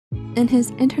In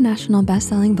his international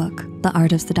best-selling book, The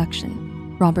Art of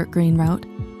Seduction, Robert Greene wrote,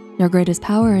 "Your greatest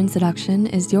power in seduction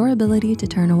is your ability to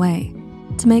turn away,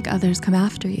 to make others come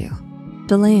after you,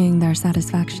 delaying their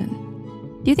satisfaction.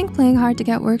 Do you think playing hard to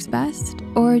get works best,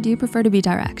 or do you prefer to be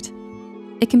direct?"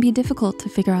 It can be difficult to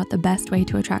figure out the best way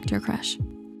to attract your crush.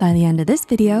 By the end of this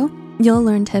video, you'll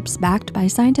learn tips backed by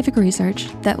scientific research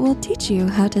that will teach you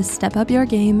how to step up your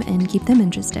game and keep them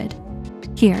interested.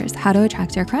 Here's how to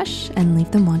attract your crush and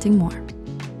leave them wanting more.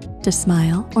 To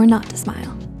smile or not to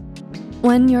smile.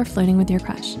 When you're flirting with your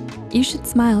crush, you should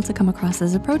smile to come across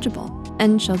as approachable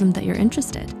and show them that you're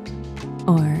interested.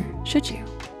 Or should you?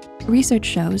 Research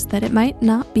shows that it might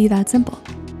not be that simple.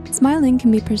 Smiling can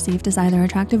be perceived as either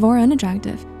attractive or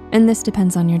unattractive, and this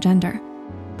depends on your gender.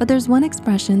 But there's one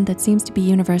expression that seems to be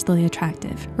universally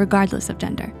attractive, regardless of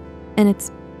gender, and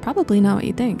it's probably not what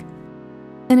you think.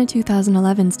 In a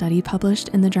 2011 study published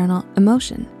in the journal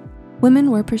Emotion, women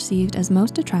were perceived as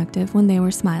most attractive when they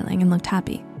were smiling and looked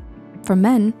happy. For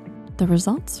men, the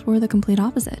results were the complete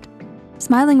opposite.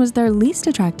 Smiling was their least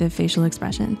attractive facial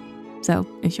expression. So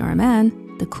if you're a man,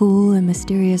 the cool and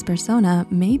mysterious persona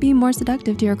may be more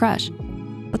seductive to your crush.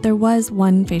 But there was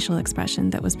one facial expression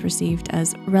that was perceived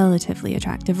as relatively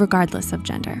attractive regardless of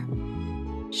gender: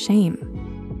 shame.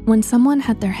 When someone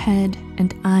had their head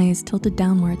and eyes tilted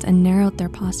downwards and narrowed their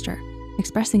posture,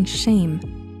 expressing shame,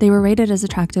 they were rated as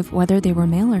attractive whether they were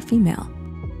male or female.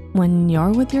 When you're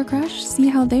with your crush, see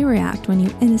how they react when you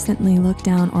innocently look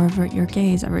down or avert your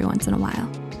gaze every once in a while.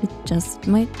 It just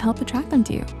might help attract them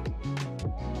to you.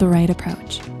 The right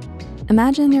approach.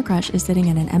 Imagine your crush is sitting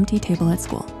at an empty table at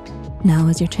school. Now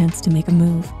is your chance to make a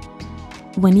move.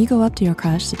 When you go up to your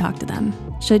crush to talk to them,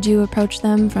 should you approach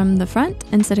them from the front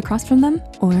and sit across from them,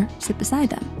 or sit beside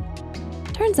them?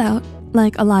 Turns out,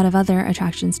 like a lot of other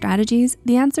attraction strategies,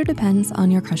 the answer depends on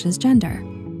your crush's gender.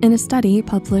 In a study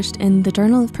published in the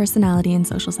Journal of Personality and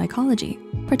Social Psychology,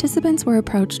 participants were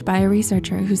approached by a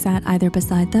researcher who sat either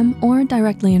beside them or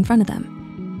directly in front of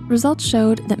them. Results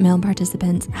showed that male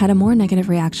participants had a more negative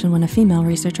reaction when a female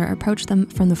researcher approached them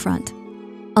from the front.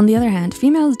 On the other hand,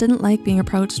 females didn't like being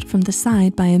approached from the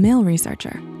side by a male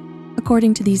researcher.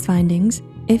 According to these findings,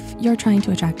 if you're trying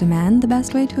to attract a man, the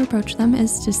best way to approach them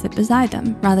is to sit beside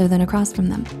them rather than across from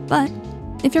them. But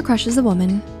if your crush is a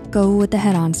woman, go with the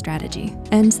head-on strategy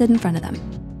and sit in front of them.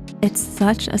 It's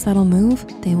such a subtle move,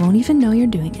 they won't even know you're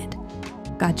doing it.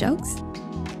 Got jokes?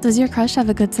 Does your crush have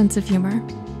a good sense of humor?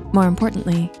 More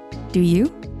importantly, do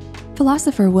you?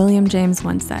 Philosopher William James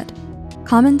once said,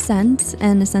 "Common sense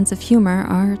and a sense of humor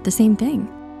are the same thing,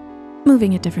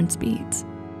 moving at different speeds.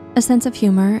 A sense of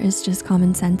humor is just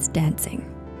common sense dancing."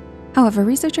 However,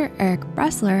 researcher Eric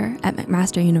Bressler at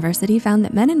McMaster University found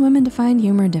that men and women define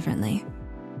humor differently.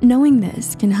 Knowing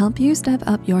this can help you step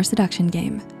up your seduction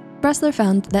game. Bressler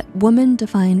found that women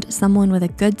defined someone with a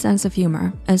good sense of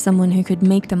humor as someone who could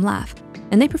make them laugh,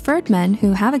 and they preferred men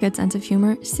who have a good sense of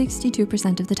humor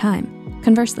 62% of the time.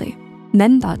 Conversely,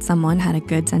 men thought someone had a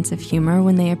good sense of humor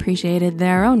when they appreciated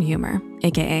their own humor,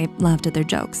 aka laughed at their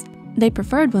jokes. They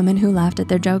preferred women who laughed at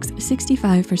their jokes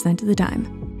 65% of the time.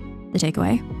 The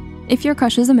takeaway: if your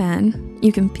crush is a man,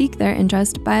 you can pique their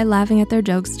interest by laughing at their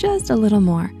jokes just a little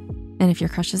more. And if your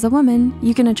crush is a woman,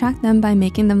 you can attract them by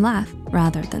making them laugh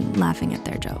rather than laughing at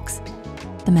their jokes.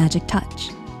 The magic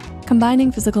touch.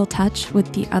 Combining physical touch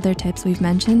with the other tips we've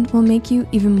mentioned will make you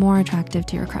even more attractive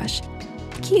to your crush.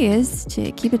 The key is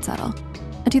to keep it subtle.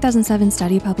 A 2007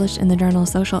 study published in the journal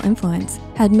Social Influence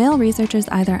had male researchers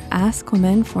either ask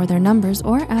women for their numbers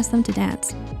or ask them to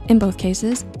dance. In both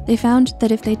cases, they found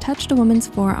that if they touched a woman's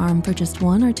forearm for just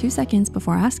 1 or 2 seconds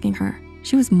before asking her,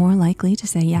 she was more likely to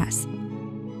say yes.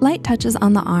 Light touches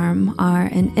on the arm are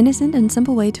an innocent and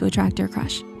simple way to attract your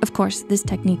crush. Of course, this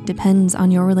technique depends on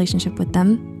your relationship with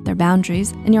them, their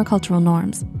boundaries, and your cultural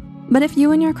norms. But if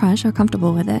you and your crush are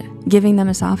comfortable with it, giving them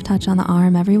a soft touch on the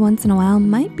arm every once in a while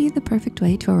might be the perfect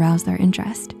way to arouse their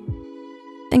interest.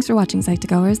 Thanks for watching,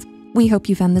 Psych2Goers. We hope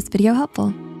you found this video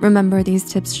helpful. Remember, these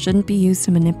tips shouldn't be used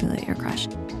to manipulate your crush.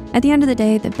 At the end of the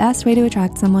day, the best way to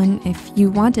attract someone if you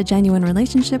want a genuine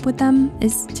relationship with them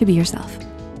is to be yourself.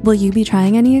 Will you be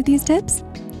trying any of these tips?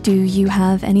 Do you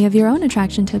have any of your own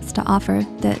attraction tips to offer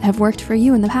that have worked for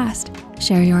you in the past?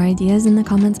 Share your ideas in the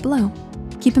comments below.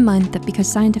 Keep in mind that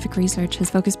because scientific research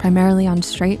has focused primarily on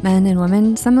straight men and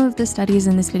women, some of the studies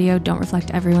in this video don't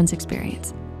reflect everyone's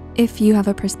experience. If you have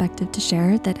a perspective to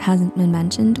share that hasn't been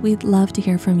mentioned, we'd love to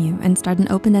hear from you and start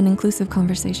an open and inclusive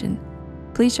conversation.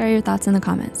 Please share your thoughts in the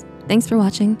comments. Thanks for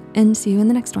watching, and see you in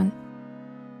the next one.